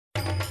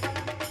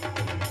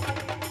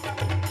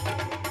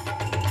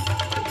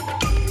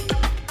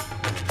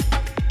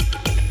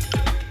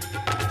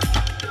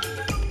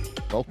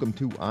welcome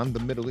to On the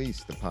Middle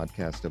East, the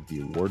podcast of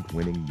the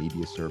award-winning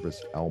media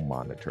service Al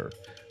Monitor,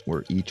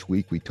 where each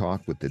week we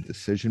talk with the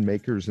decision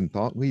makers and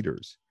thought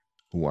leaders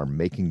who are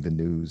making the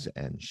news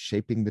and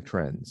shaping the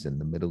trends in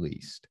the Middle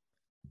East.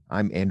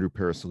 I'm Andrew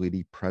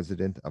Parasolidi,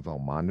 president of Al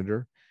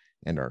Monitor,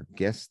 and our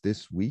guest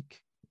this week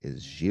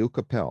is Gilles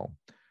Kepel,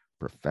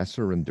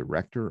 professor and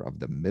director of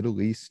the Middle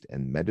East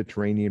and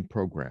Mediterranean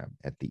program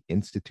at the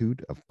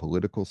Institute of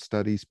Political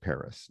Studies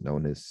Paris,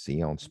 known as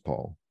Sciences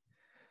Po.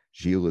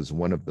 Gilles is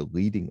one of the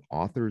leading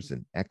authors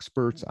and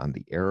experts on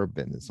the Arab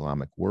and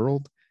Islamic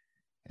world,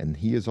 and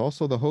he is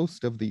also the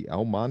host of the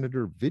Al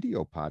Monitor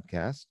video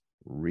podcast,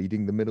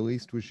 Reading the Middle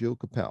East with Gilles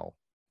Kepel.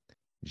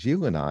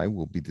 Gilles and I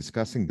will be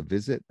discussing the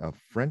visit of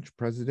French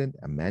President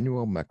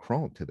Emmanuel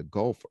Macron to the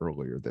Gulf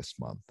earlier this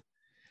month,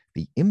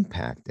 the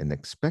impact and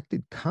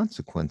expected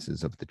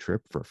consequences of the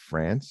trip for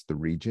France, the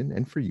region,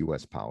 and for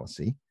U.S.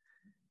 policy,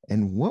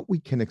 and what we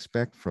can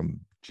expect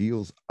from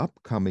Gilles'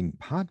 upcoming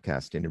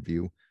podcast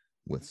interview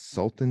with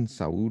Sultan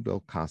Saud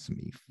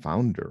Al-Qasimi,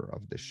 founder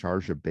of the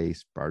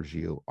Sharjah-based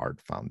Barjeel Art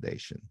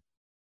Foundation.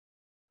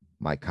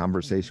 My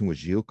conversation with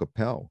Gilles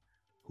Kepel,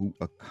 who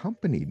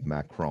accompanied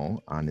Macron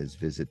on his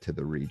visit to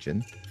the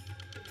region,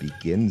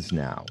 begins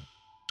now.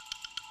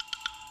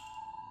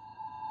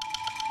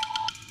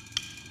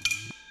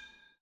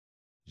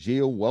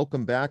 Gilles,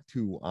 welcome back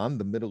to On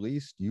the Middle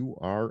East. You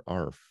are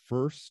our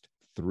first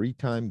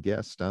three-time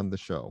guest on the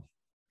show.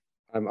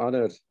 I'm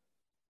honored.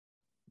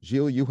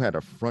 Gilles, you had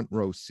a front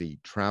row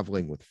seat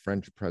traveling with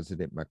French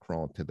President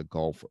Macron to the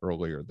Gulf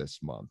earlier this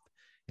month,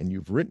 and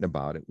you've written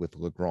about it with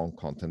Le Grand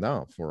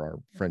Continent for our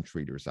French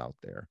readers out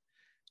there.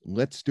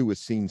 Let's do a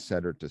scene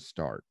setter to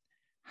start.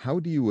 How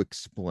do you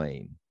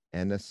explain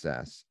and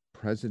assess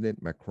President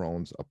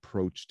Macron's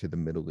approach to the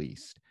Middle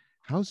East?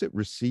 How's it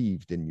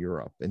received in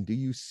Europe, and do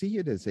you see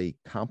it as a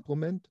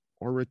compliment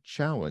or a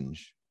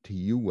challenge to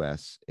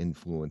U.S.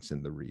 influence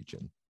in the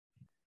region?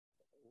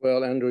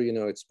 Well, Andrew,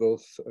 it's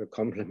both a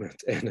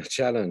compliment and a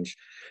challenge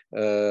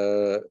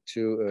to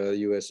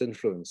U.S.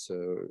 influence,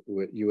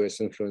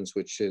 U.S. influence,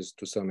 which is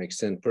to some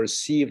extent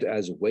perceived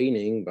as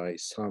waning by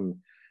some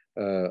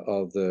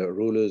of the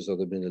rulers of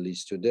the Middle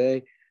East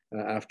today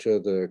after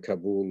the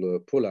Kabul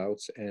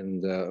pullouts.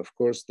 And of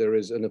course, there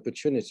is an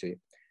opportunity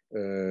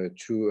to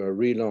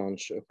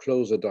relaunch a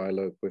closer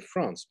dialogue with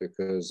France,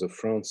 because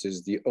France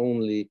is the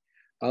only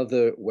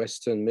other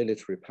Western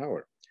military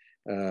power.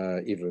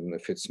 Even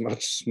if it's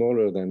much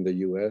smaller than the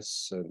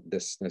US,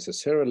 this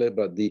necessarily,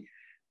 but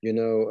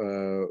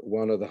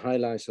one of the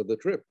highlights of the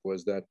trip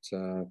was that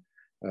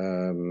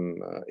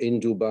in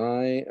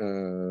Dubai,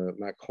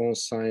 Macron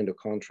signed a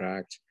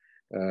contract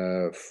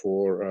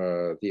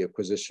for the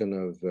acquisition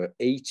of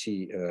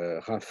 80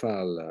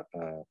 Rafale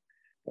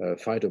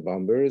fighter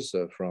bombers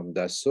from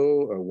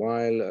Dassault,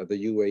 while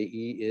the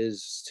UAE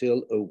is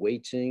still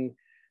awaiting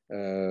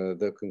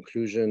the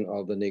conclusion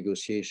of the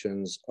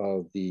negotiations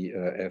of the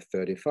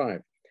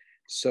F-35.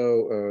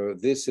 So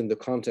this in the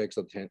context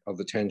of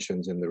the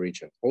tensions in the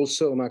region.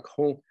 Also,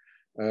 Macron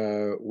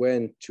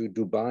went to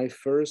Dubai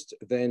first,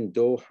 then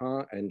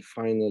Doha, and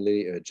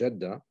finally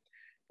Jeddah.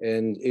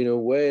 And in a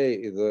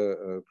way,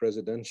 the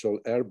presidential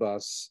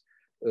Airbus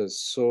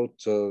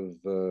sort of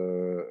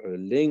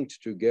linked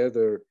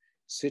together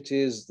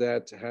cities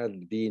that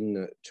had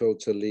been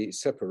totally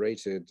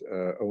separated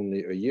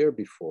only a year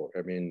before.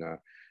 I mean,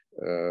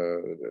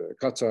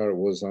 Qatar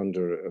was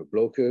under a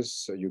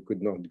blocus. You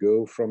could not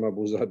go from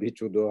Abu Dhabi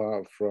to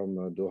Doha, from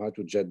Doha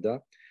to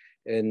Jeddah.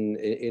 And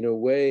in a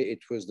way, it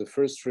was the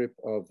first trip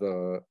of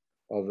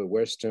a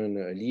Western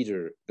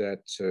leader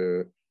that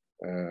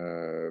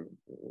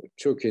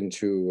took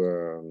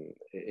into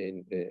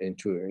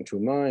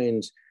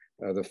mind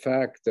the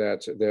fact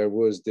that there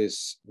was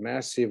this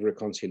massive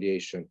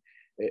reconciliation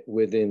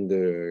within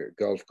the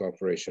Gulf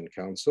Cooperation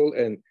Council.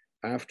 And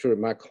after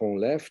Macron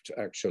left,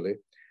 actually,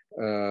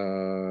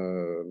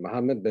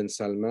 Mohammed bin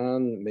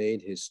Salman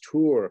made his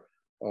tour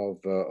of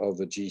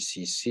the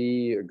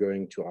GCC,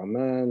 going to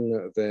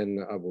Oman, then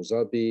Abu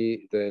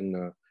Dhabi,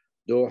 then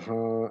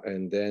Doha,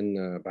 and then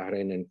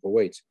Bahrain and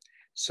Kuwait.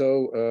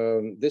 So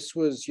this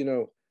was,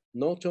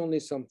 not only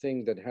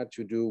something that had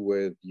to do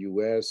with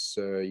US,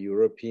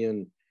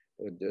 European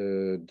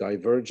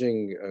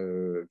diverging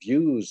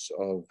views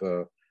of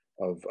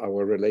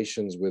our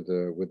relations with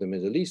the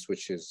Middle East,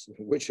 which is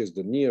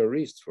the Near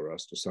East for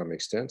us to some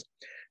extent,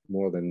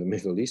 more than the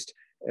Middle East,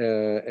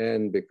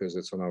 and because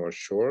it's on our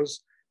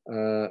shores.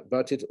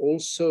 But it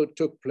also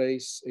took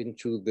place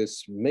into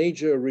this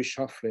major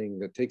reshuffling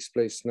that takes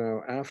place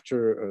now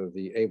after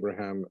the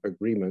Abraham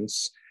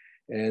agreements.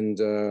 And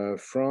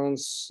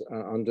France,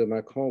 under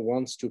Macron,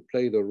 wants to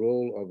play the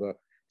role of a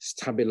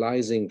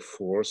stabilizing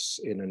force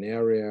in an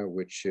area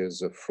which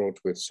is fraught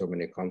with so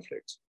many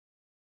conflicts.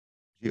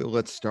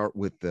 Let's start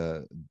with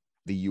the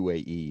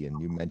UAE, and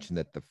you mentioned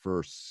that the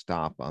first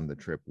stop on the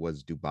trip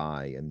was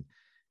Dubai, and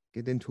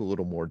get into a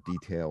little more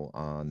detail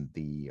on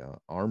the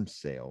arms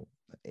sale,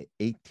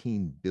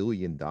 $18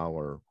 billion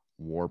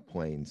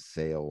warplane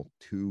sale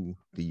to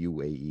the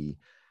UAE.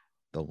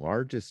 the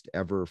largest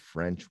ever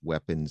French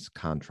weapons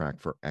contract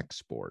for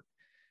export.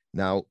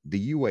 Now,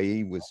 the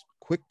UAE was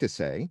quick to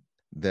say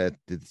that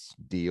this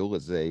deal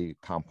is a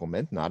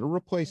complement, not a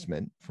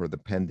replacement, for the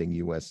pending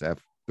US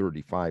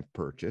F-35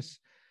 purchase,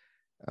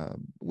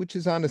 which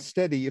is on a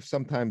steady, if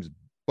sometimes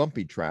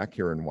bumpy track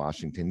here in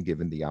Washington,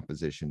 given the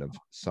opposition of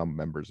some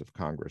members of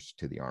Congress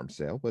to the arms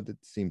sale, but it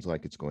seems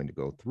like it's going to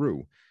go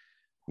through.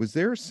 Was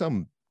there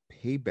some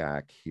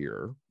payback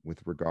here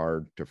with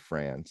regard to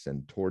France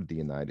and toward the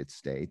United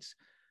States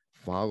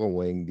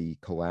following the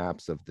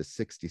collapse of the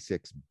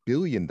 $66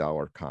 billion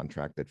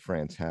contract that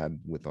France had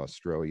with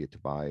Australia to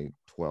buy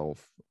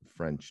 12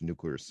 French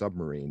nuclear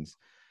submarines,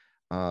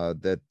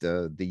 that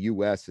the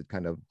U.S. had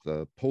kind of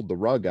pulled the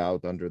rug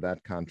out under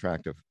that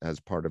contract as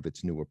part of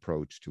its new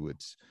approach to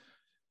its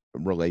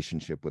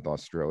relationship with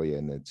Australia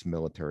and its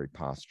military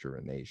posture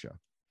in Asia?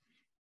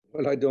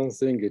 Well, I don't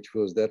think it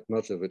was that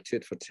much of a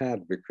tit for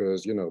tat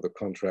because, you know, the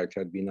contract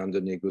had been under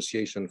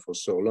negotiation for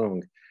so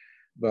long.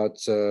 But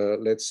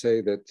let's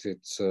say that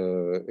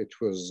it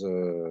was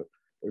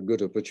a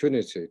good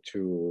opportunity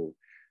to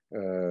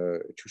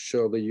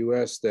show the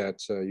U.S.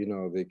 that you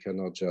know, they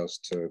cannot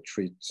just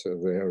treat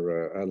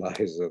their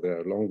allies,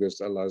 their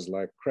longest allies,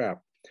 like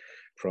crap,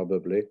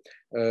 probably.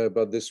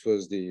 But this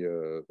was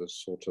the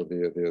sort of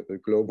the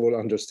global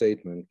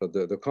understatement. But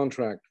the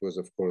contract was,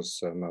 of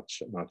course,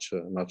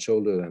 much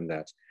older than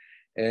that.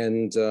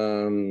 And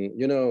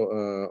you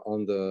know,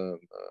 on the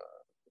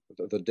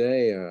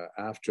day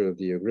after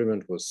the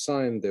agreement was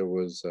signed, there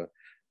was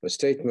a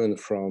statement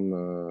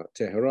from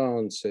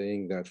Tehran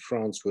saying that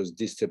France was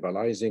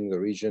destabilizing the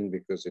region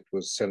because it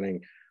was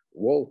selling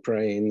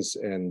warplanes,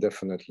 and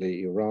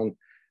definitely Iran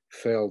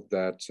felt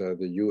that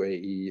the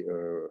UAE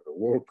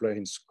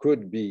warplanes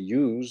could be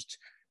used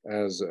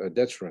as a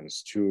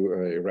deterrence to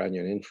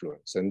Iranian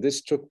influence. And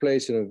this took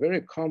place in a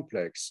very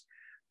complex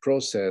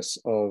process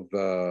of,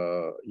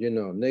 you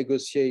know,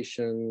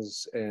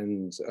 negotiations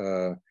and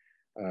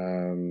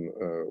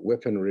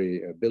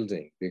weaponry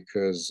building,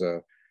 because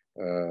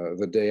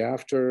the day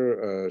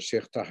after,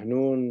 Sheikh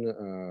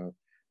Tahnoun,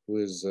 who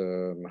is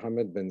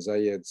Mohammed bin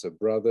Zayed's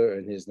brother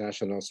and his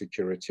national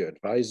security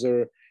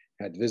advisor,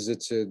 had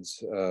visited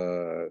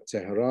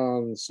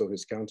Tehran, so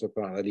his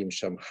counterpart Alim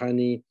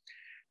Shamkhani.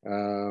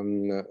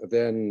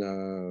 Then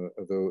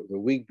the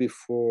week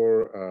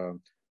before,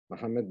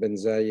 Mohammed bin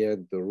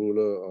Zayed, the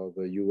ruler of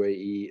the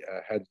UAE,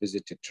 had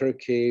visited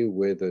Turkey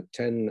with a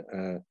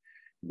 $10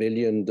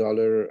 billion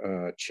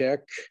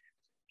check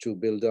to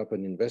build up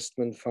an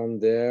investment fund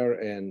there,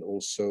 and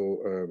also,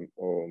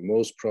 or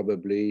most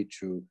probably,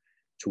 to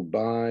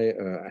buy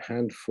a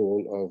handful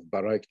of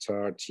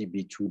Bayraktar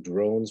TB2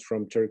 drones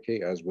from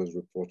Turkey, as was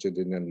reported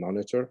in Al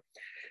Monitor.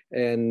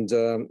 And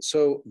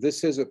so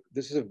this is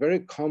a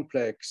very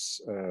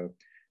complex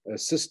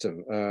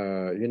system.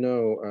 You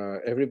know,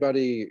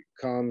 everybody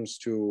comes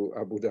to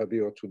Abu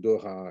Dhabi or to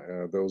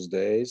Doha those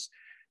days.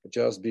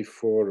 Just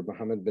before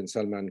Mohammed bin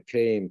Salman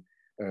came,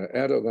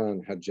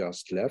 Erdogan had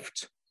just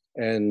left,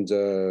 and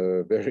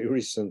very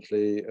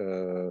recently,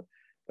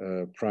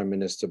 Prime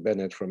Minister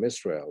Bennett from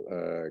Israel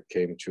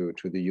came to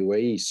the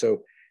UAE.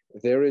 So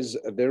there is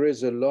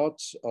a lot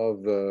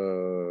of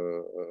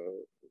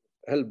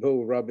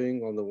elbow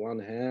rubbing on the one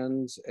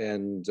hand,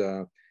 and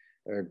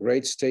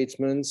great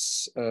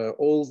statements.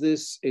 All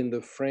this in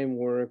the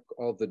framework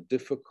of the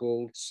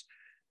difficult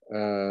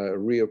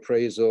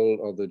reappraisal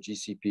of the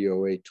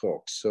JCPOA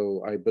talks.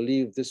 So I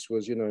believe this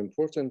was, you know,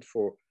 important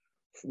for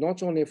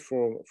not only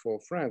for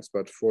France,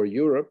 but for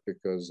Europe,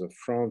 because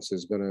France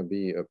is going to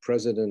be a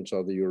president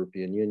of the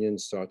European Union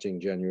starting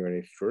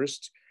January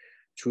 1st,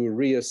 to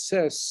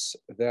reassess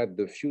that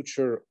the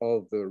future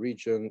of the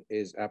region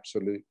is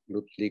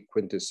absolutely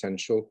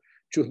quintessential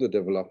to the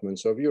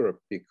developments of Europe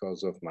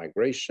because of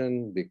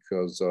migration,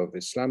 because of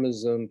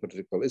Islamism,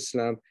 political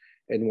Islam,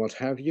 and what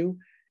have you.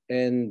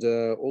 And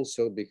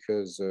also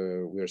because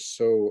we're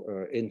so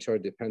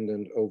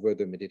interdependent over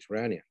the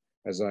Mediterranean.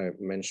 As I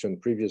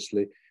mentioned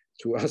previously,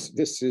 to us,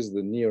 this is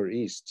the Near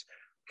East.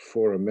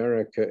 For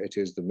America, it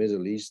is the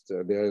Middle East.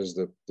 There's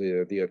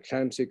the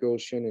Atlantic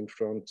Ocean in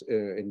front,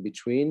 in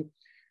between.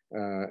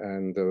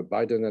 And the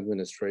Biden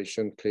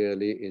administration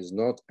clearly is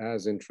not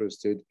as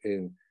interested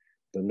in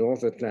the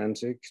North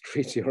Atlantic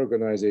Treaty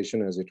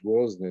Organization as it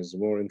was, and is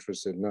more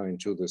interested now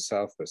into the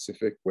South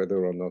Pacific.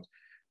 Whether or not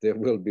there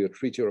will be a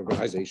treaty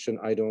organization,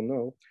 I don't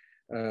know.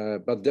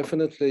 But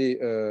definitely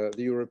the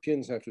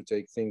Europeans have to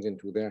take things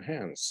into their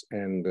hands.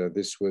 And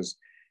this was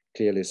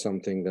clearly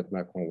something that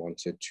Macron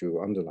wanted to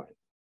underline.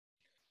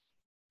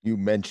 You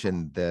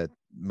mentioned that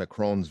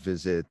Macron's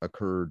visit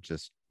occurred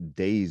just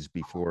days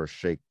before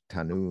Sheikh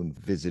Tahnoun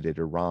visited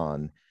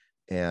Iran,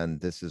 and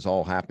this is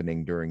all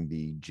happening during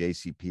the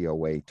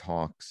JCPOA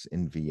talks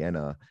in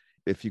Vienna.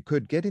 If you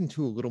could get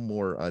into a little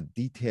more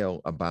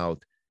detail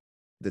about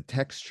the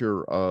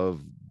texture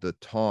of the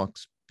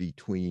talks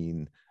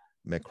between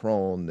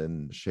Macron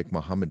and Sheikh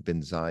Mohammed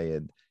bin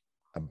Zayed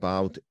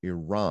about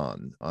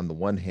Iran. On the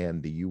one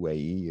hand, the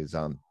UAE is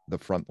on the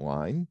front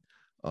line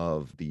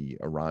of the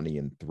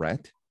Iranian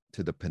threat,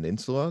 to the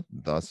peninsula,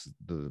 thus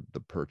the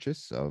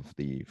purchase of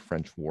the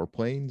French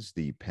warplanes,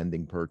 the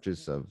pending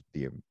purchase of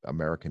the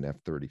American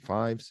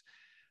F-35s,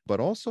 but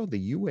also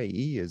the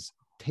UAE is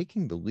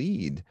taking the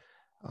lead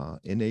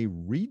in a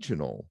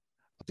regional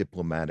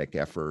diplomatic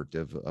effort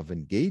of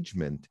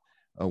engagement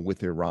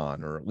with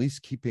Iran, or at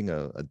least keeping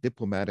a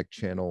diplomatic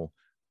channel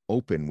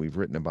open. We've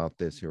written about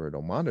this here at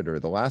Al-Monitor.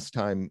 The last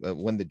time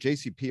when the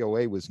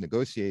JCPOA was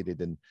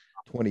negotiated in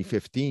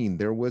 2015,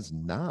 there was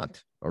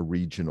not a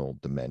regional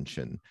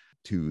dimension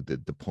to the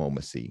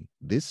diplomacy.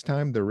 This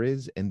time there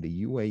is, and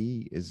the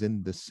UAE is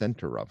in the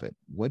center of it.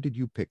 What did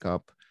you pick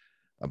up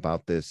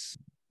about this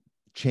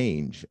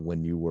change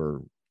when you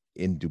were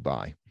in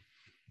Dubai?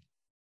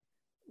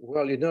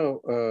 Well,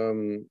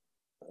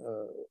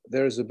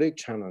 there's a big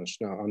challenge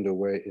now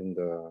underway in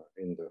the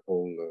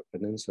whole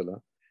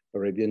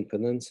Arabian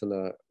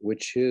Peninsula,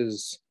 which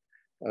is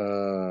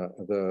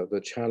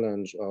the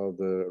challenge of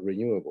the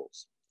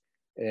renewables.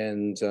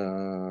 And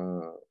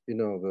the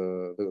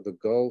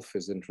Gulf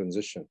is in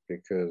transition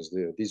because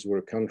these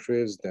were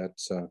countries that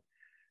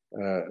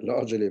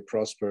largely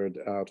prospered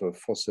out of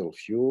fossil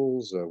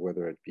fuels,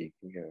 whether it be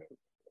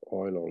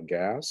oil or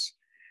gas.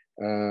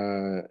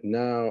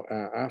 Now,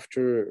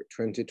 after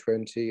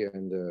 2020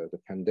 and the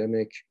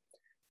pandemic,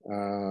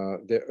 a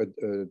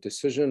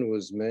decision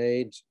was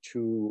made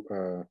to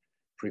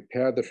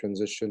prepare the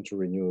transition to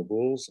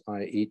renewables,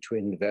 i.e. to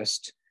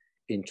invest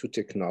into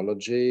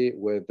technology,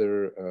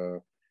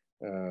 whether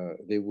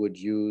they would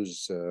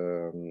use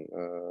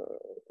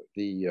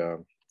the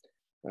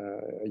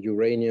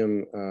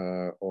uranium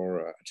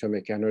or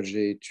atomic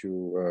energy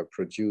to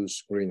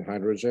produce green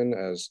hydrogen,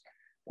 as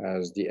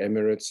the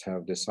Emirates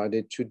have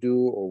decided to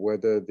do, or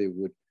whether they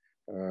would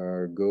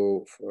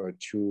go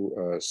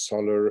to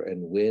solar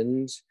and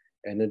wind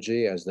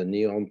energy, as the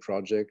NEOM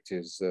project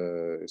is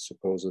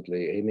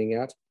supposedly aiming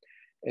at.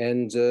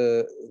 And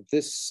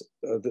this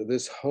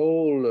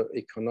whole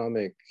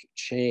economic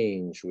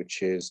change,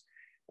 which is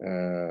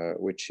in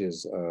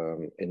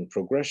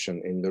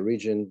progression in the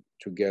region,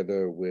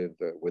 together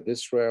with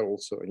Israel,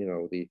 also,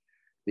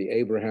 the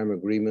Abraham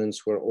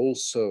agreements were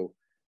also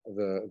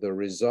the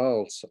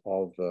results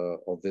of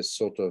this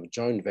sort of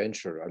joint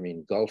venture. I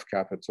mean, Gulf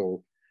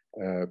capital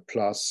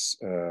plus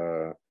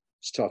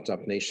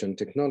startup nation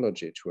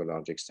technology to a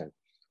large extent.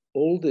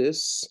 All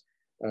this,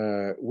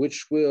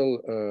 which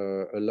will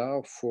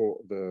allow for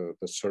the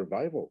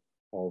survival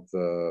of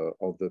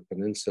the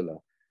peninsula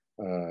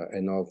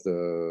and of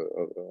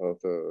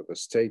the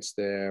states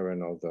there,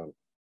 and of the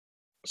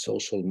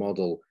social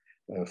model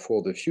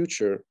for the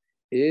future,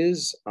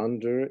 is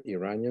under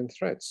Iranian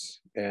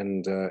threats.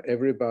 And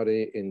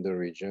everybody in the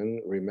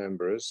region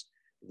remembers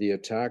the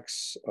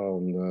attacks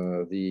on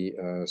the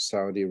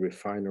Saudi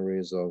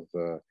refineries of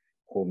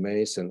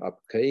Hormuz and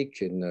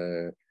Abqaiq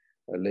in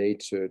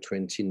late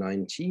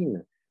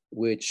 2019,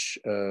 which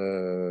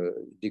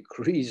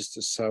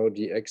decreased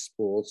Saudi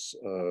exports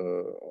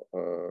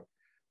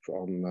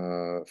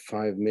from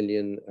 5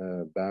 million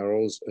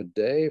barrels a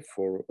day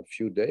for a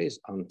few days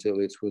until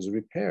it was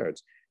repaired.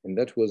 And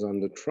that was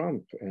under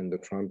Trump, and the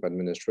Trump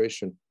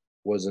administration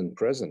wasn't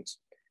present.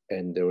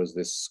 And there was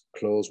this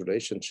close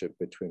relationship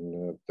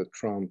between the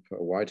Trump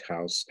White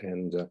House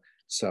and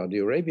Saudi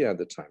Arabia at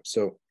the time.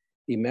 So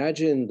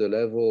imagine the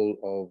level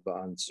of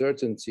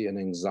uncertainty and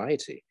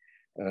anxiety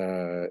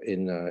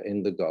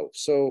in the Gulf.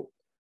 So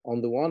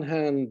on the one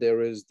hand, there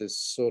is this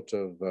sort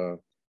of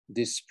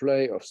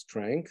display of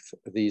strength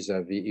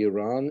vis-a-vis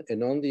Iran,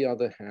 and on the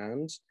other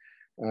hand,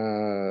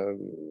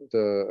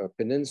 the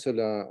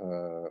peninsula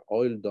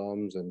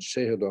oildoms and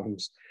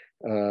shaledoms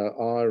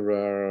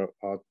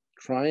are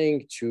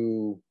trying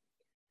to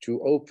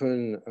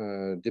open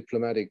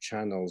diplomatic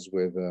channels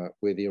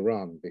with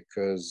Iran,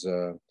 because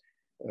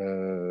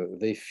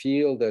they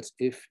feel that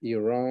if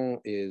Iran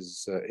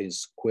is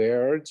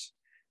squared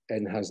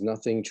and has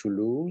nothing to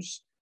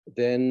lose,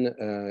 then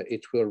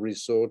it will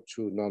resort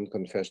to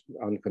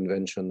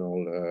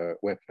unconventional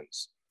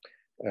weapons.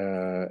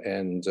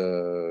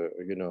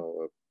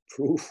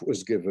 Proof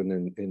was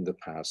given in the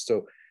past.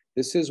 So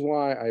this is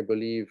why I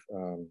believe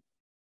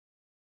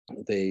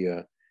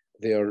they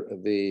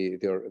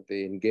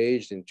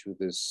engaged into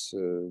this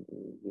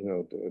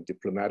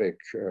diplomatic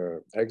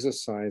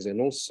exercise,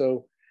 and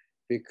also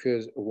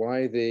because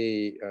why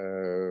they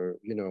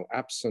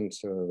absent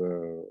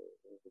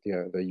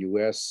the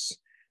US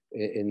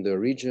in the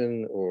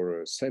region,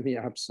 or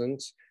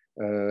semi-absent.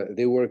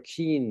 They were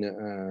keen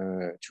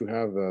to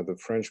have the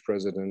French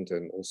president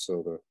and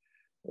also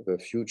the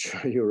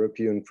future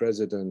European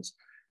president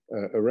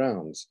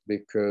around,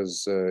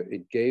 because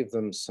it gave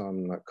them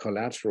some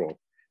collateral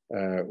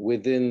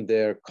within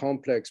their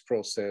complex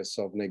process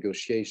of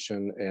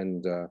negotiation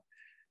and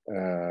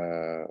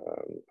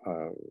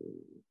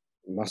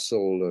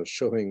muscle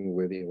showing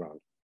with Iran.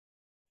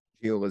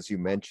 Gilles, as you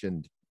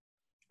mentioned,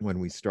 when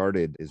we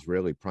started,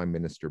 Israeli Prime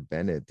Minister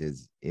Bennett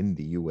is in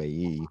the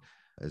UAE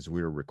as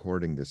we're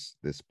recording this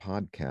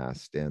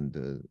podcast, and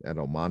at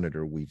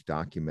Al-Monitor, we've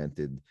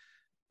documented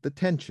the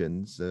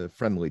tensions,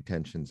 friendly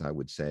tensions, I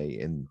would say,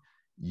 in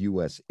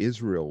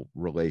U.S.-Israel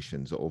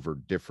relations over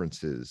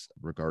differences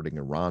regarding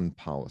Iran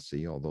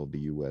policy, although the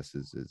U.S.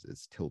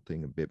 is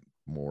tilting a bit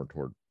more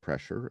toward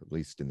pressure, at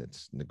least in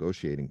its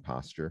negotiating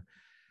posture.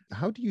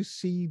 How do you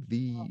see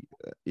the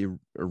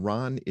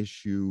Iran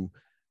issue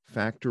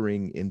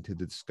factoring into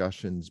the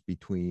discussions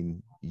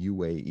between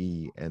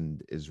UAE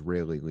and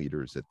Israeli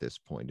leaders at this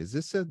point? Is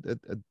this a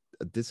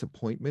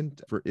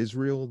disappointment for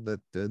Israel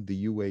that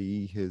the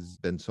UAE has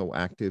been so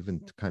active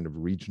in kind of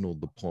regional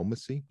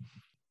diplomacy?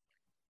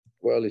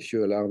 Well, if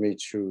you allow me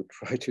to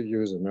try to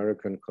use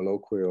American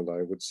colloquial,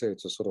 I would say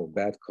it's a sort of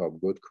bad cop,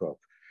 good cop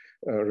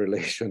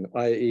relation,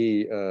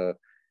 i.e.,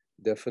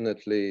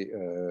 definitely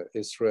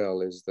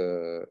Israel is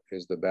the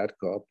bad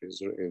cop,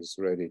 is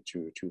ready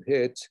to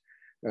hit,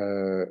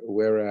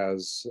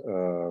 whereas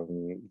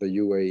the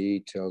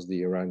UAE tells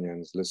the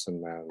Iranians,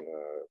 listen, man,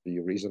 be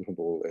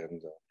reasonable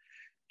and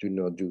do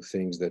not do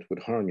things that would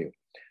harm you.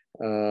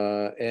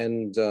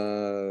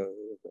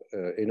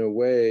 In a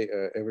way,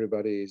 every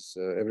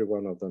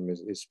one of them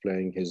is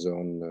playing his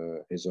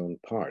own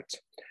part.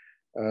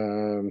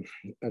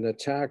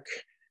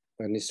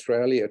 An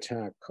Israeli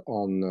attack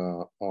on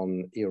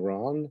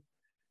Iran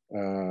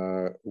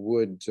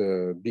would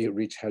be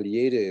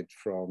retaliated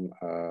from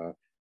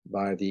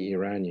by the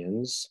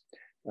Iranians,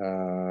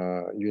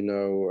 along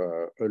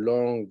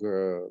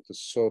the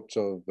sort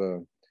of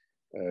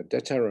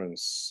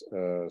deterrence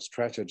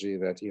strategy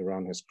that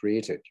Iran has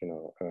created.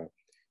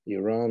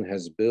 Iran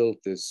has built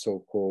this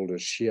so-called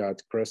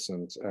Shiite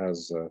crescent,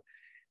 as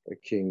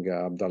King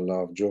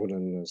Abdullah of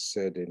Jordan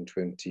said in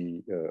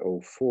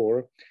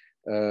 2004.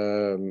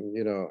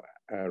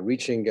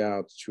 Reaching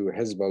out to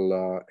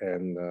Hezbollah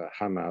and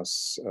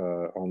Hamas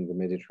on the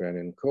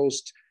Mediterranean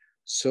coast,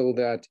 so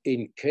that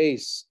in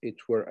case it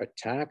were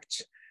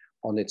attacked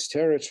on its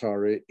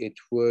territory, it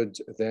would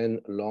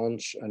then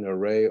launch an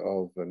array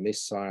of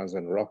missiles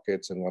and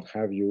rockets and what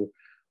have you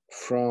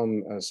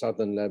from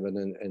southern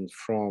Lebanon and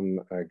from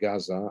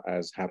Gaza,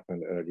 as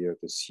happened earlier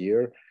this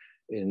year,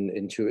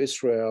 into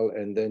Israel,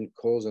 and then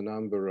cause a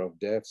number of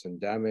deaths and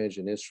damage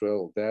in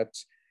Israel that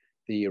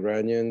the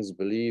Iranians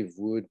believe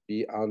would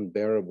be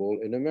unbearable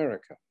in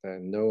America,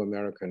 and no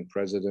American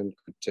president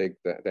could take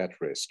that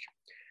risk.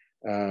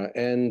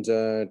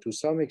 To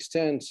some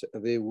extent,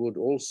 they would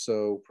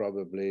also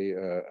probably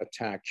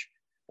attack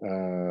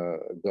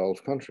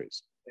Gulf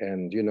countries.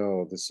 And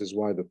this is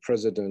why the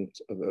precedent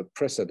of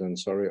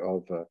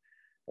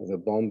the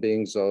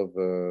bombings of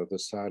the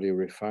Saudi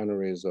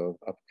refineries of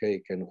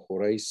Abqaiq and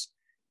Khurais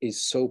is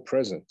so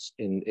present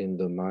in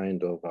the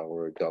mind of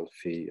our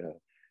Gulfi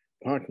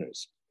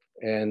partners.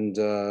 And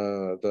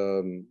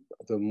the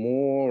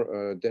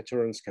more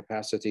deterrence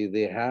capacity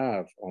they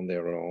have on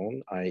their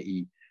own,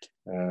 i.e.,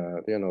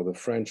 the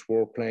French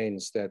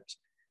warplanes that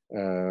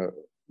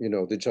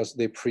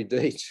they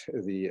predate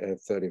the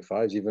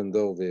F-35s, even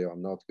though they are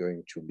not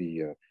going to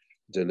be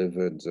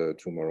delivered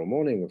tomorrow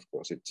morning. Of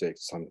course, it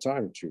takes some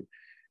time to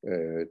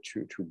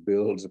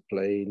build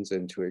planes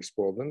and to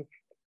export them.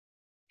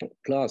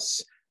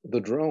 Plus the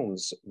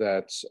drones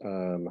that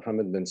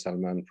Mohammed bin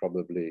Salman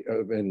probably,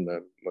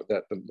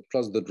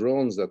 plus the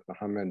drones that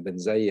Mohammed bin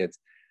Zayed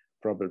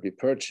probably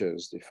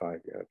purchased, if I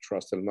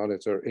trust Al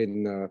Monitor,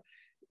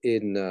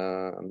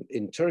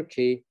 in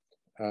Turkey,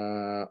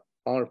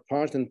 are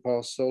part and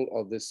parcel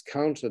of this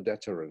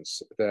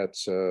counter-deterrence that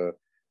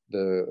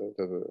the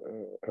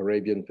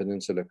Arabian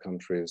Peninsula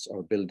countries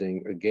are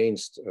building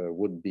against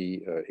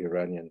would-be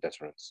Iranian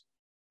deterrence.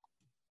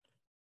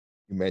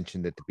 You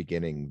mentioned at the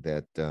beginning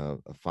that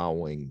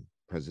following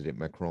President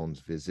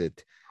Macron's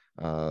visit,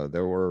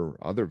 there were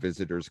other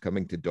visitors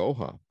coming to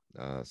Doha.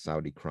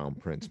 Saudi Crown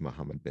Prince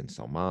Mohammed bin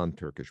Salman,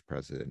 Turkish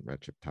President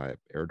Recep Tayyip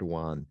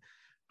Erdogan.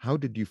 How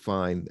did you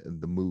find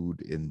the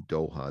mood in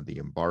Doha? The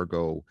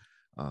embargo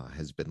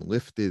has been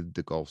lifted.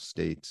 The Gulf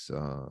states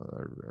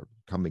are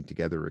coming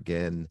together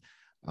again.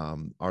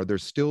 Are there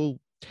still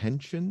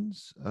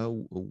tensions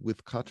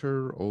with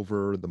Qatar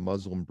over the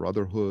Muslim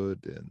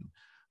Brotherhood and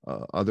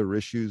other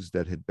issues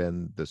that had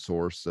been the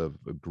source of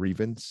a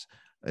grievance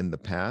in the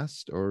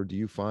past, or do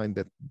you find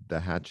that the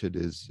hatchet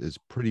is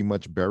pretty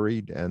much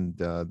buried and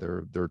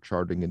they're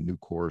charting a new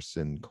course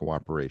in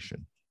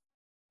cooperation?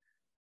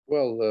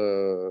 Well,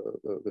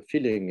 the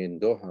feeling in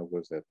Doha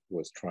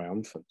was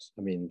triumphant.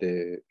 I mean,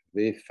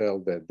 they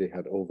felt that they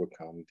had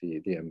overcome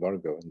the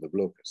embargo and the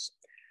blockades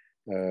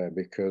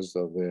because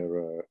of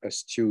their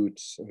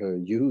astute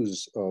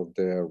use of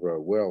their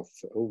wealth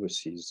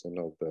overseas and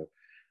of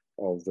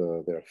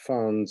their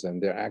funds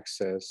and their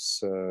access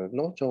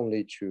not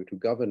only to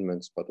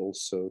governments but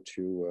also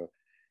to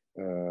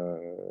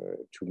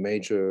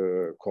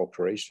major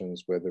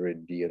corporations, whether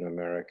it be in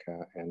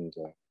America and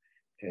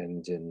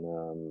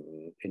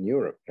in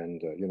Europe.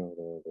 And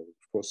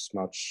of course,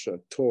 much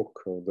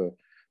talk of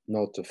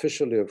not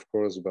officially, of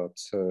course, but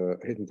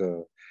in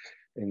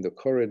the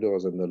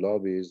corridors and the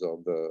lobbies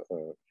of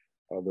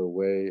the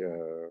way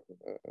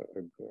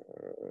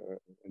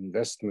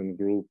investment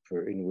group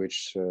in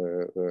which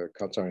the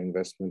Qatar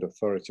Investment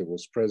Authority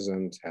was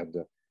present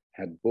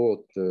had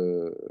bought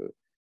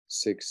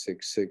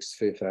 666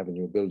 Fifth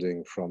Avenue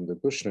building from the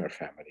Kushner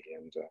family.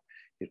 And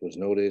it was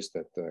noticed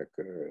that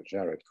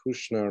Jared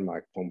Kushner,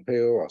 Mike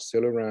Pompeo are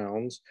still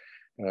around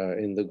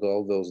in the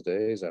Gulf those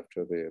days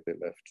after they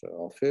left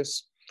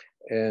office.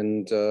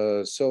 And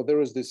so there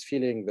was this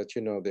feeling that,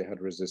 they had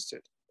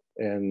resisted.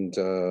 And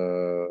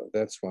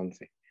that's one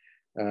thing.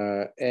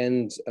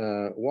 And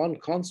one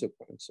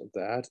consequence of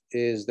that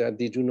is that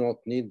they do not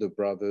need the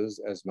brothers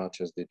as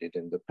much as they did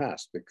in the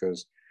past,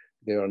 because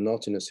they are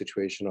not in a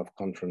situation of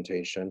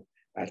confrontation,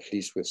 at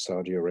least with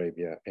Saudi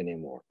Arabia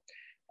anymore.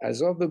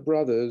 As of the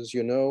brothers,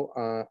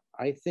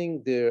 I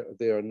think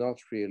they are not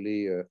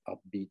really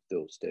upbeat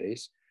those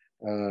days.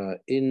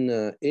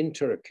 In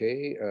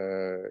Turkey,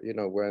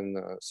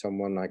 when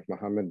someone like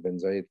Mohammed bin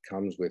Zayed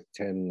comes with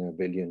 $10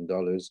 billion,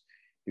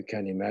 you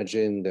can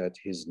imagine that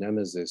his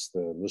nemesis,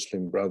 the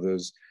Muslim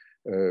Brothers,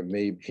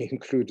 may be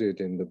included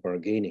in the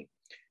bargaining.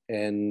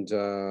 And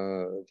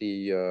the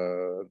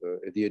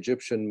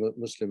Egyptian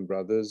Muslim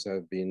Brothers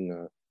have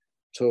been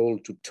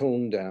told to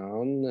tone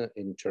down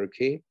in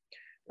Turkey.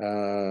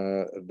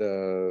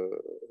 The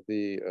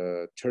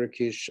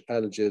Turkish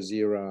Al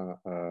Jazeera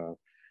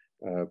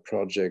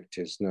project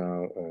is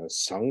now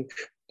sunk.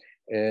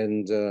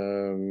 And,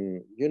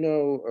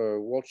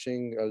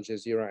 watching Al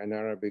Jazeera in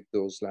Arabic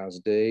those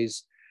last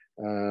days,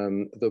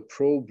 the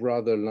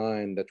pro-brother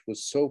line that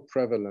was so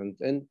prevalent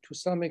and to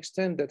some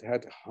extent that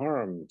had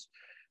harmed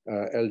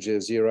Al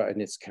Jazeera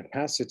and its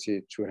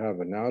capacity to have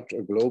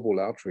a global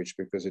outreach,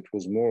 because it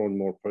was more and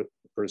more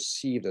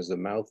perceived as the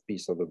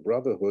mouthpiece of the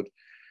Brotherhood.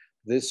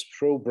 This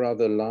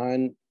pro-brother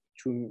line,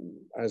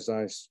 as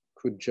I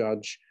could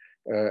judge,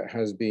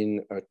 has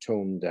been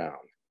toned down.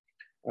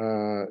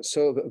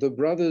 So the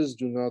brothers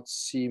do not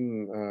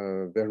seem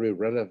very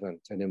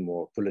relevant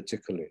anymore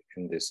politically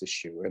in this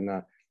issue.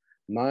 And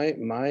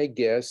my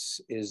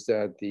guess is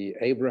that the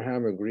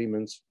Abraham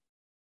agreements,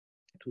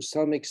 to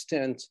some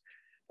extent,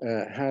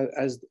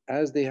 as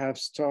they have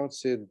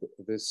started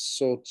this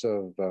sort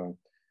of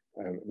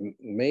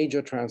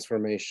major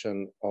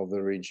transformation of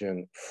the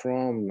region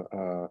from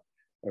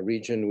a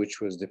region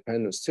which was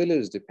dependent,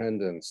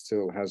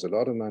 still has a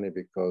lot of money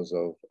because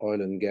of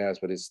oil and gas,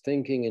 but is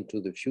thinking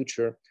into the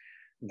future,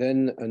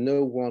 then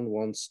no one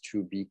wants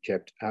to be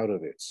kept out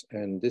of it.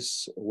 And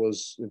this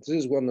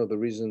is one of the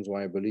reasons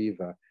why I believe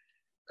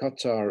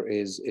Qatar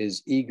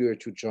is eager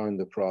to join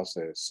the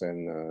process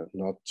and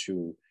not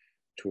to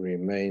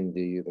remain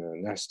the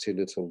nasty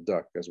little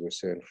duck, as we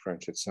say in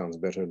French. It sounds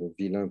better, le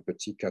vilain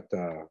petit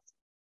Qatar.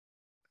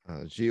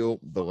 Gilles,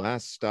 the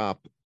last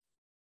stop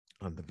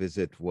on the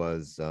visit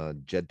was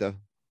Jeddah,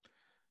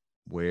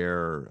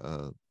 where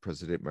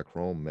President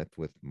Macron met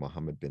with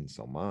Mohammed bin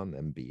Salman,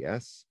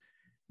 MBS.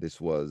 This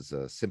was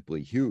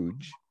simply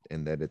huge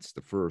in that it's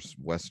the first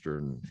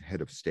Western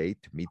head of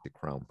state to meet the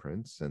Crown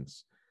Prince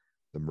since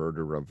the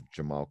murder of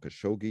Jamal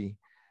Khashoggi.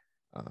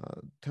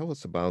 Tell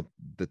us about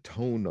the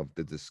tone of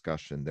the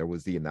discussion. There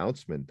was the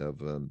announcement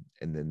of an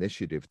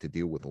initiative to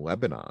deal with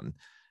Lebanon.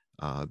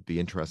 Be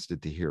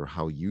interested to hear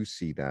how you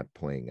see that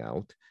playing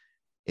out.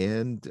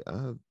 And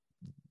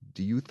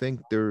do you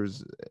think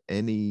there's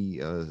any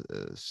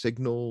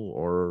signal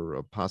or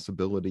a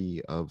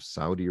possibility of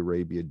Saudi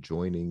Arabia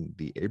joining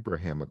the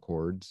Abraham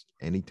Accords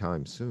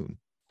anytime soon?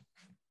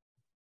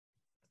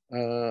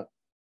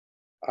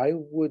 I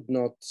would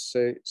not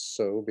say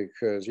so,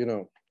 because,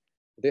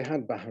 they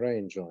had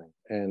Bahrain join,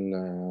 and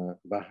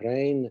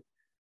Bahrain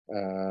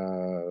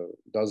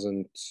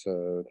doesn't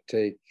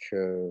take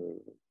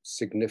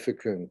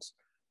significant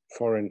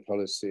foreign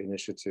policy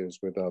initiatives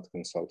without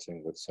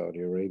consulting with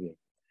Saudi Arabia.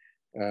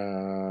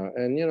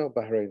 And,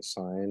 Bahrain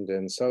signed,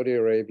 and Saudi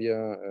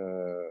Arabia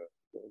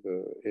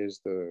is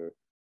the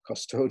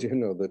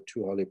custodian of the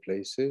two holy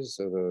places.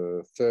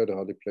 The third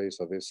holy place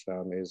of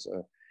Islam is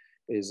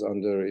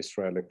under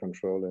Israeli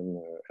control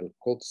in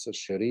Al-Quds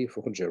al-Sharif,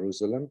 or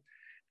Jerusalem.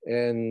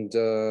 And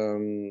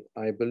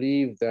I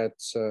believe that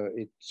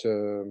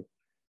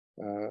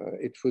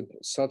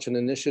such an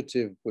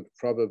initiative would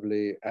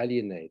probably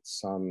alienate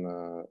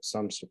some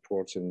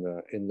support in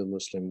the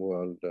Muslim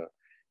world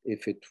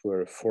if it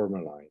were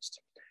formalized.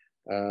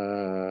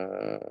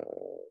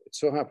 It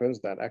so happens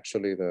that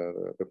actually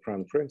the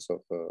Crown Prince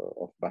of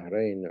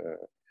Bahrain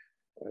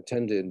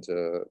attended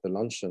the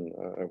luncheon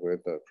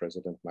with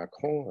President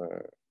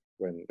Macron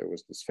when there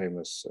was this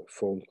famous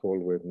phone call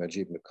with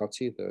Najib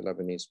Mikati, the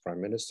Lebanese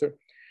Prime Minister,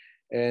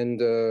 and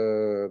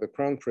the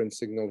Crown Prince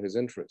signaled his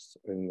interest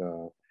in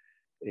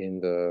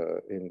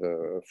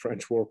the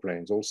French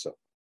warplanes also,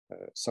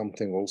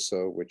 something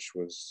also which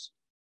was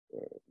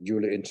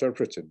duly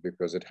interpreted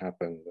because it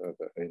happened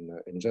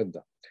in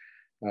Jeddah.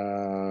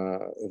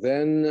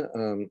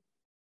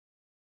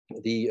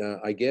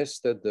 I guess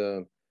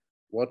that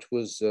what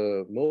was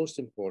most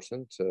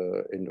important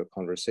in the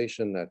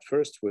conversation at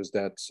first was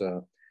that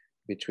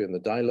between the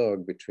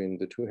dialogue between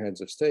the two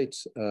heads of state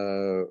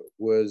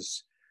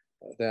was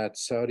that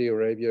Saudi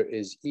Arabia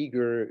is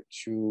eager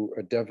to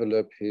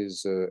develop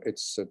its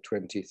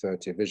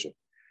 2030 vision,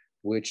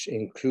 which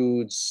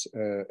includes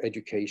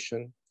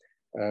education,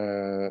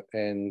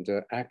 and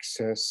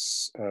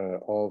access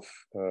of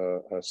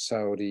a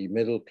Saudi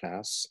middle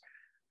class,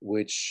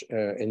 which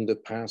in the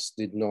past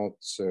did not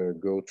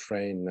go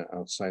train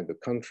outside the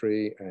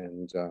country,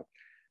 and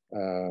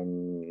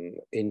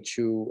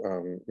into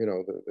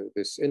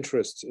this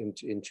interest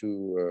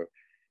into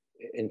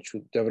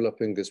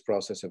developing this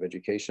process of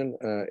education.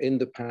 In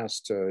the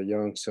past,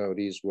 young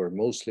Saudis were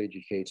mostly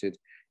educated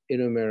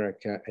in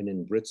America and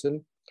in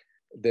Britain.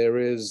 There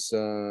is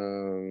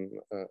a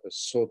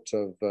sort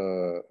of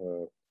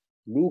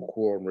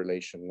lukewarm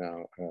relation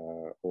now,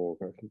 or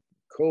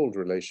cold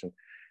relation,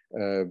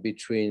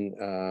 between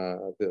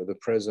the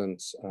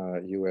present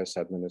US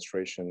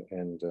administration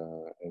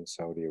and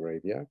Saudi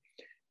Arabia.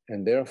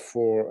 And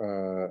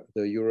therefore,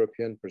 the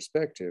European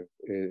perspective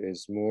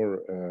is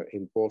more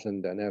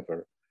important than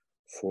ever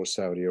for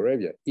Saudi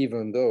Arabia,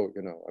 even though,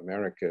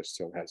 America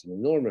still has an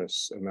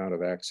enormous amount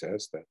of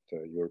access that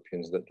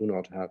Europeans that do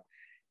not have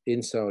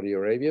in Saudi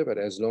Arabia. But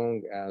as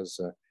long as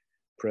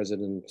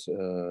President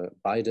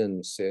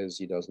Biden says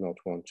he does not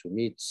want to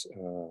meet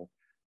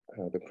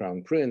the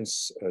Crown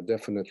Prince,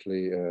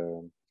 definitely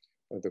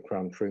the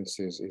Crown Prince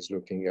is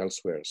looking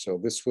elsewhere. So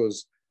this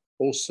was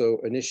also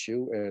an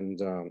issue, and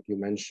you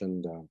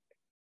mentioned,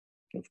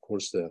 of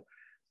course, the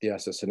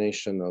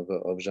assassination of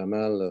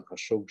Jamal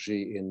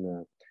Khashoggi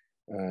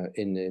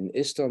in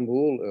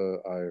Istanbul.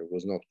 I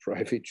was not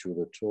privy to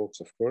the talks,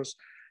 of course,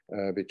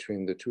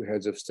 between the two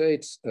heads of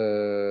state.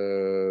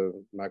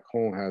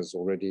 Macron has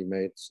already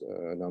made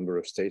a number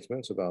of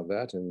statements about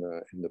that in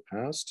the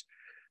past.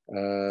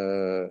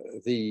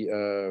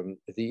 The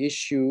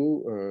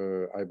issue,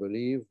 I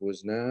believe,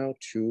 was now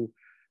to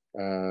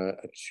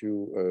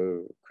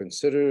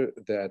consider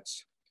that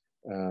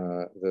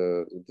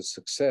the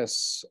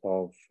success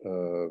of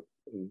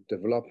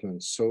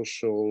development,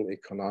 social,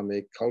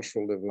 economic,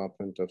 cultural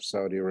development of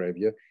Saudi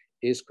Arabia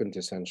is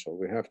quintessential.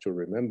 We have to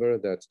remember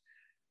that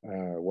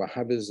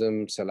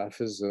Wahhabism,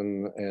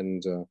 Salafism,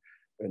 and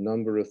a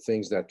number of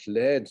things that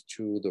led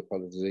to the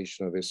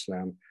politicization of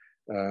Islam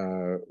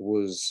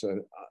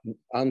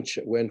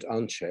went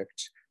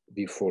unchecked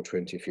before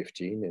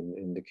 2015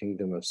 in the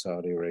Kingdom of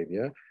Saudi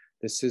Arabia.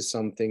 This is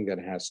something that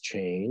has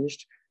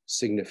changed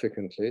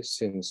significantly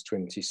since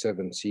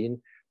 2017,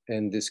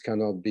 and this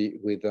cannot be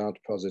without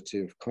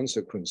positive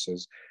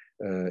consequences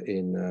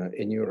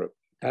in Europe.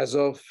 As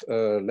of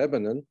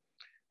Lebanon,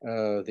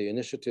 the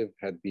initiative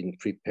had been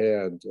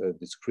prepared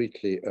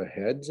discreetly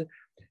ahead,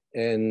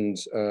 and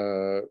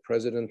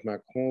President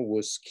Macron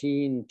was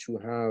keen to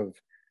have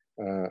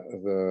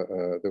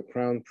the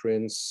Crown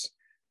Prince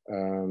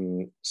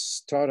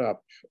start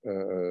up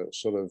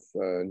sort of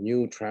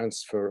new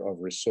transfer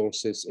of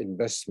resources,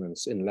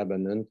 investments in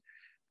Lebanon,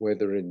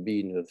 whether it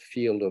be in the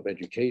field of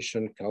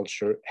education,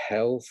 culture,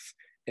 health,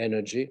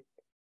 energy.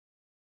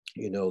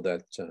 You know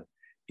that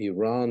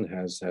Iran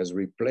has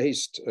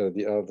replaced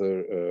the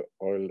other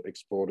oil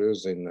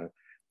exporters in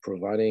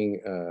providing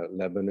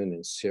Lebanon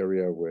and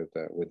Syria with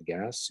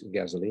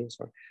gasoline,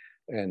 sorry.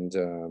 And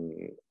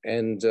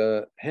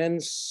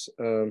hence,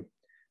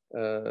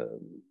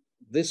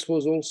 this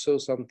was also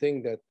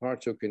something that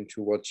partook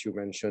into what you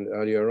mentioned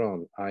earlier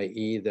on,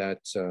 i.e.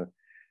 that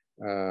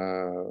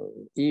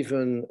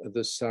even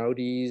the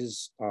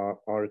Saudis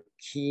are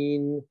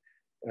keen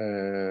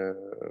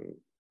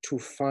to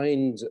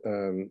find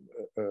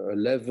a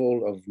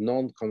level of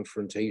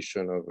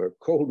non-confrontation, of a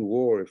Cold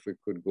War, if we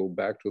could go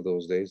back to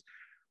those days,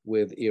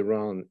 with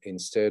Iran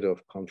instead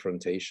of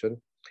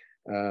confrontation,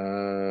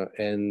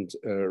 and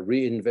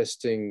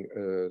reinvesting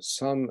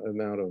some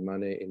amount of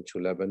money into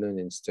Lebanon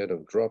instead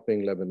of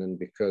dropping Lebanon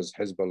because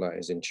Hezbollah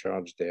is in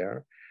charge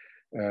there,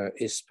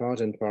 is part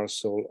and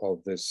parcel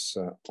of this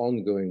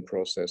ongoing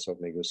process of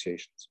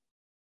negotiations.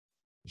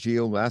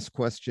 Gilles, last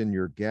question.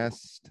 Your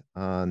guest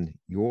on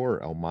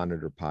your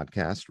Al-Monitor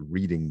podcast,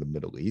 Reading the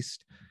Middle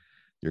East.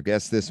 Your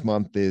guest this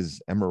month is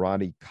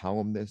Emirati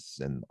columnist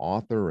and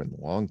author and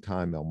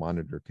longtime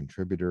Al-Monitor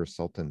contributor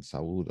Sultan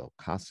Saud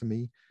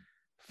Al-Qasimi,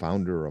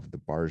 founder of the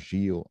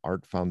Barjeel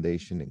Art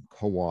Foundation and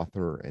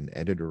co-author and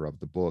editor of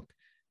the book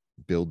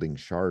Building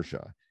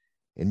Sharjah.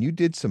 And you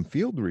did some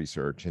field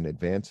research in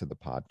advance of the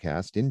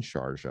podcast in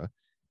Sharjah.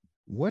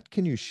 What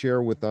can you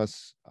share with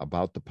us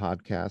about the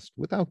podcast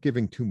without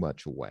giving too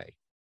much away?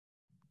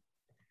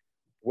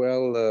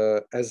 Well,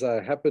 as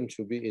I happened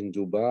to be in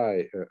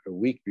Dubai a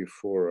week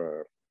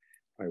before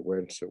I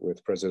went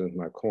with President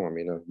Macron, I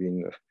mean, I've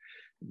been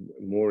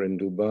more in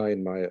Dubai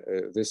in my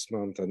this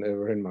month than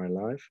ever in my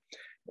life,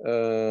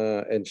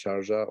 and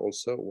Sharjah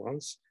also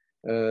once.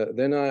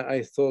 Then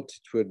I thought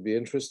it would be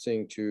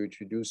interesting to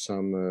do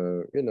some,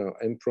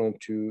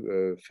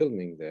 impromptu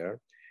filming there.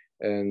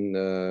 And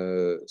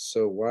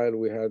so while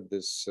we had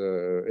this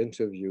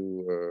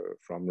interview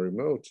from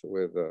remote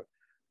with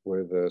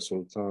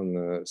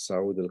Sultan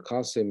Saud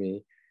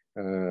Al-Qasimi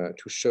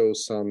to show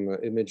some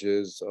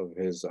images of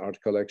his art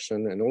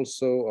collection, and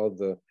also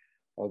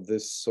of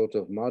this sort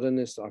of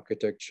modernist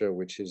architecture,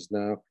 which is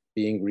now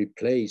being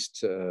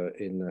replaced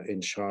in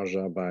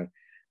Sharjah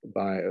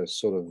by a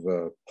sort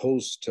of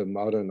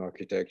post-modern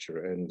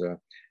architecture. And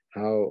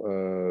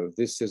how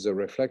this is a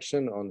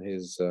reflection on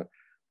his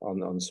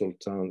on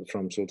Sultan,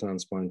 from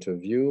Sultan's point of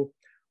view,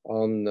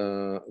 on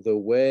the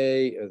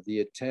way the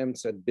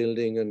attempts at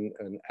building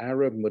an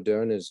Arab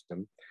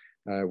modernism,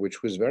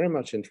 which was very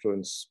much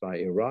influenced by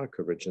Iraq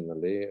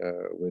originally,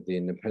 with the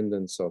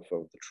independence of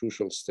the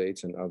Trucial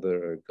states and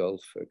other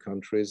Gulf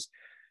countries,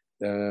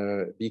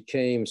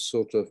 became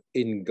sort of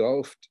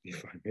engulfed,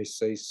 if I may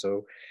say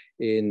so,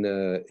 in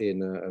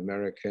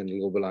American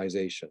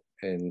globalization,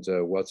 and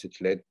what it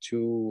led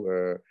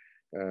to,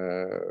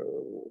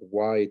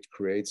 why it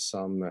creates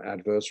some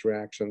adverse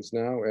reactions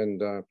now.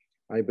 And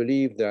I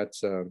believe that,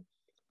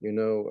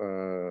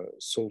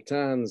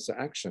 Sultan's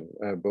action,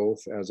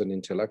 both as an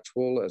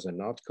intellectual, as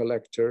an art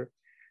collector,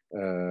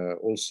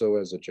 also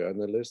as a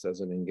journalist, as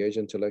an engaged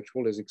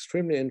intellectual, is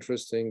extremely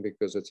interesting,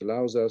 because it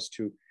allows us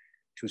to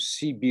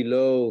see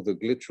below the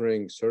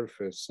glittering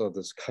surface of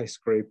the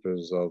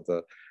skyscrapers of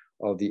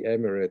the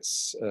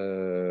Emirates,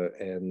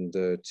 and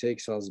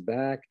takes us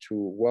back to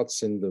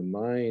what's in the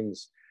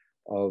minds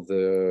of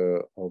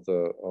the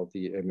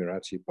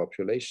Emirati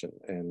population.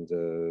 And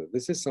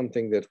this is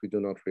something that we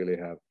do not really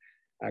have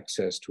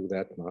access to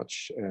that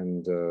much.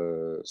 And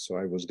so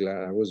I was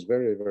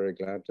very, very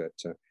glad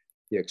that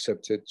he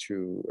accepted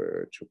to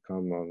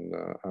come on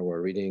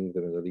our Reading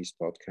the Middle East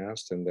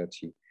podcast, and that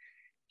he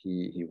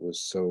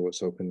was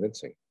so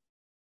convincing.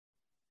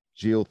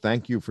 Gilles,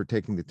 thank you for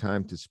taking the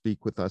time to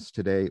speak with us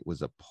today. It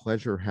was a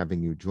pleasure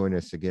having you join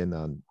us again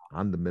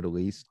on the Middle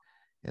East,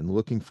 and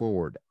looking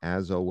forward,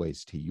 as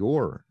always, to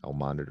your Al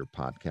Monitor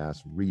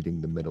podcast,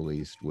 Reading the Middle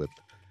East with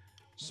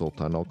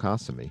Sultan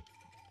Al-Qasimi.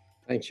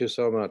 Thank you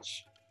so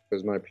much. It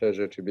was my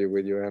pleasure to be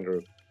with you,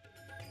 Andrew.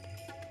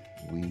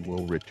 We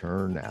will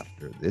return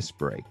after this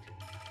break.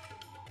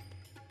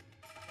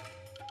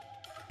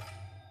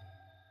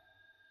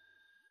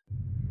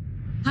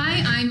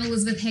 Hi, I'm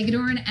Elizabeth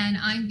Hagedorn, and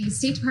I'm the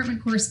State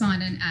Department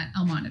correspondent at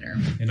Al Monitor.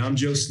 And I'm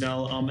Joe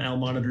Snell. I'm Al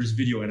Monitor's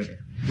video editor.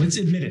 Let's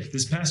admit it,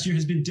 this past year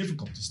has been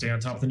difficult to stay on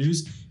top of the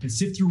news and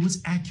sift through what's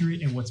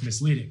accurate and what's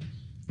misleading.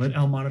 Let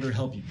Al Monitor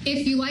help you.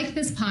 If you like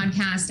this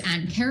podcast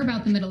and care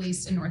about the Middle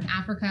East and North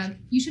Africa,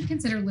 you should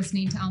consider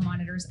listening to Al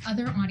Monitor's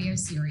other audio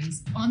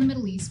series, On the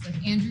Middle East with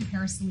Andrew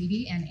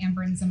Parasalidi and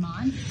Amberin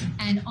Zaman,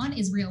 and On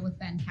Israel with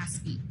Ben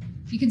Caspi.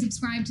 You can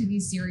subscribe to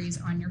these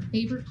series on your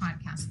favorite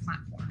podcast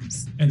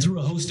platforms. And through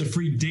a host of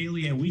free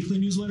daily and weekly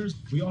newsletters,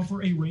 we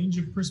offer a range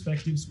of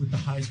perspectives with the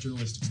highest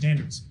journalistic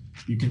standards.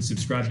 You can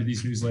subscribe to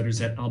these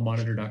newsletters at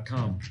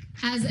almonitor.com.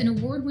 As an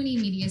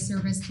award-winning media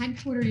service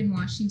headquartered in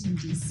Washington,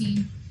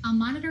 D.C., Al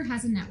Monitor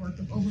has a network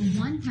of over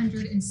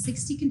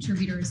 160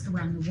 contributors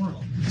around the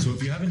world. So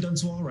if you haven't done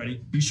so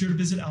already, be sure to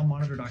visit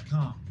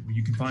almonitor.com, where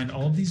you can find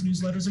all of these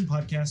newsletters and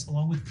podcasts,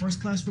 along with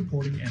first-class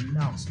reporting and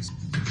analysis.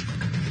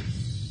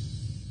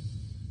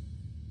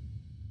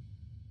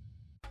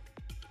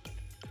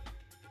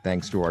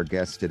 Thanks to our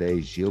guest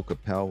today, Gilles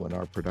Kepel, and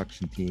our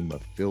production team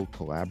of Phil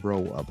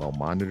Calabro of Al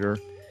Monitor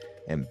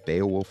and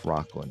Beowulf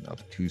Rockland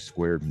of Two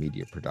Squared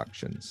Media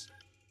Productions.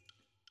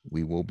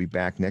 We will be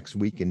back next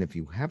week, and if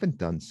you haven't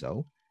done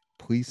so,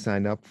 please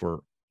sign up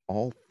for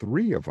all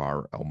three of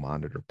our Al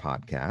Monitor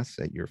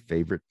podcasts at your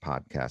favorite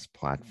podcast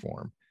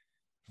platform.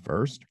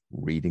 First,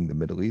 Reading the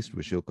Middle East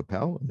with Gilles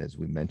Kepel, and as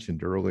we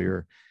mentioned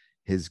earlier,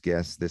 his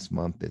guest this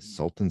month is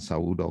Sultan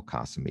Saud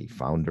Al-Qasimi,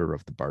 founder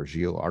of the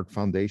Barjeel Art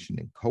Foundation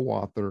and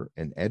co-author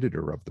and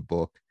editor of the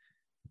book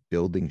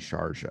Building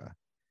Sharjah.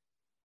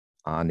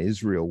 On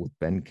Israel with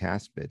Ben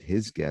Caspit,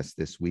 his guest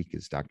this week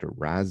is Dr.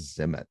 Raz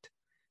Zimet,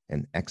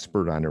 an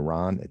expert on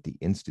Iran at the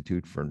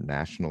Institute for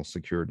National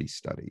Security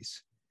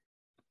Studies.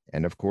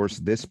 And of course,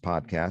 this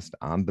podcast,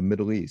 On the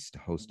Middle East,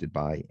 hosted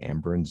by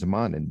Amberin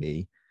Zaman and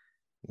me,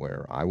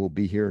 where I will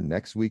be here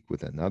next week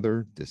with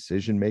another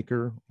decision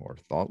maker or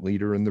thought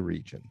leader in the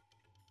region.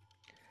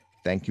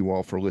 Thank you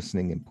all for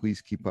listening, and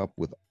please keep up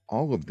with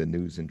all of the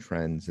news and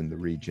trends in the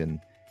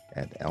region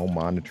at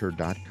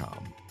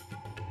almonitor.com.